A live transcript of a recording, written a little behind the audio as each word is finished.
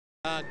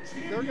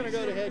They're going to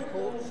go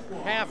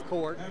to half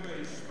court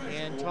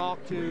and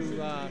talk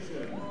to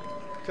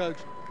Coach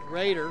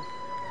Rader.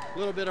 A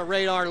little bit of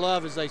radar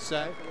love, as they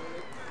say.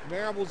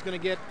 Maryville's going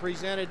to get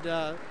presented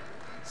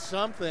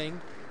something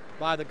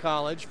by the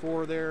college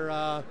for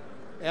their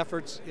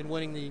efforts in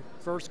winning the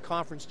first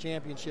conference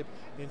championship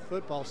in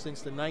football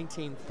since the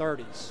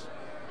 1930s.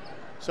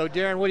 So,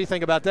 Darren, what do you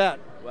think about that?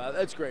 Well,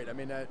 that's great. I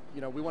mean,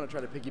 we want to try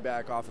to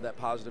piggyback off of that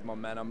positive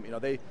momentum.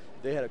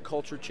 They had a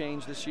culture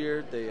change this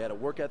year. They had a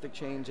work ethic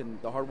change, and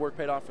the hard work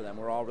paid off for them.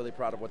 We're all really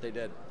proud of what they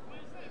did.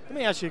 Let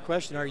me ask you a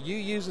question. Are you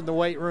using the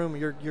weight room,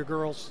 your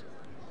girls?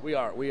 We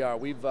are.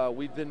 We've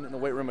been in the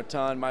weight room a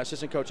ton. My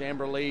assistant coach,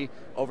 Amber Lee,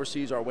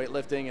 oversees our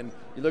weightlifting, and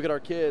you look at our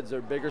kids,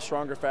 they're bigger,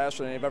 stronger,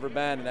 faster than they've ever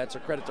been, and that's a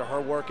credit to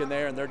her work in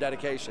there and their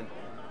dedication.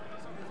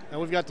 And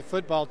we've got the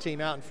football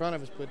team out in front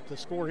of us, but the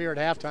score here at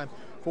halftime,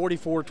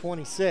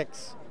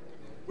 44-26.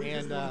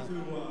 And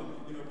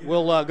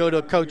we'll go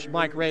to Coach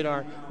Mike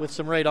Radar with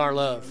some radar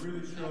love.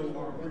 Really show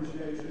our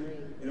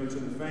appreciation, to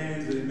the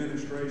fans, the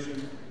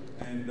administration,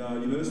 and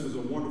this was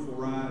a wonderful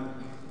ride.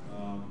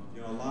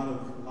 A lot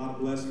of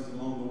blessings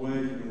along the way.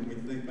 When we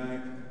think back,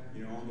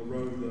 on the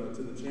road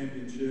to the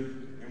championship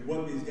and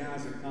what these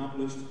guys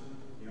accomplished,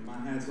 my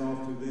hats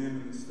off to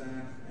them and the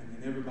staff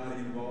and everybody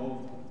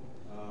involved.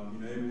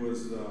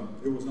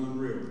 It was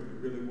unreal.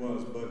 It really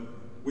was. But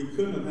we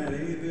couldn't have had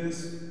any of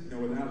this,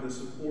 without the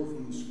support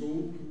from the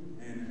school.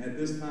 And at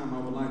this time, I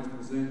would like to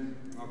present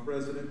our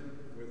president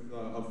with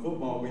a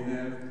football we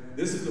have.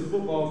 This is a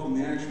football from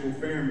the actual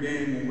Ferrum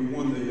game when we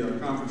won the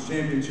conference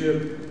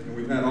championship, and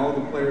we've had all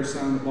the players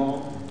sign the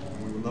ball,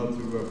 and we would love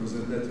to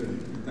present that to you.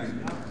 Thank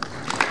you.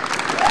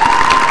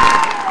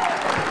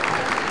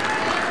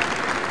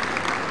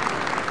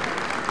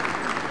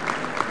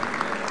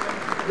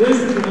 This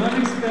is an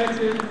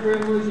unexpected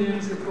privilege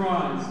and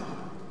surprise.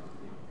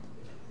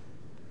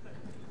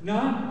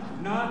 Not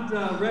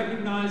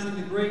recognizing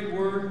the great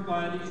work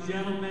by these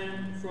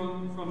gentlemen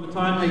from the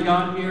time they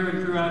got here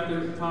and throughout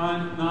their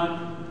time,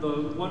 not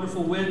the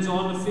wonderful wins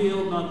on the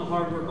field, not the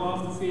hard work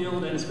off the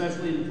field, and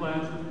especially in the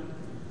classroom.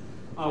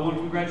 I want to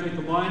congratulate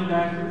the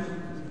linebackers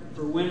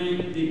for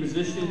winning the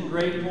position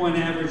grade point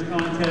average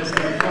contest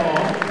in the fall.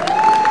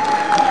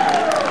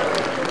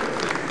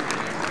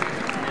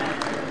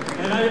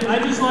 And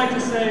I'd just like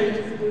to say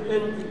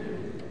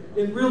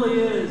it really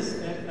is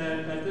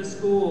at this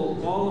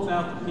school all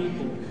about the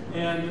people,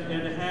 and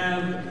to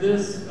have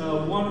this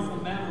wonderful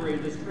memory,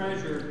 this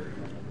treasure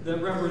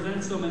that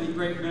represents so many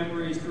great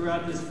memories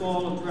throughout this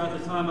fall and throughout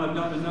the time I've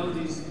gotten to know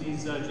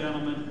these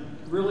gentlemen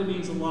really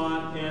means a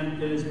lot,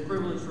 and it is a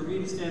privilege for me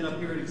to stand up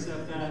here and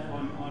accept that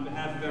on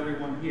behalf of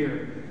everyone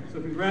here. So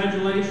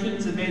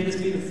congratulations, and may this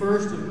be the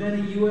first of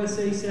many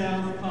USA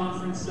South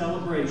Conference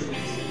celebrations.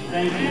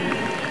 Thank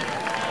you.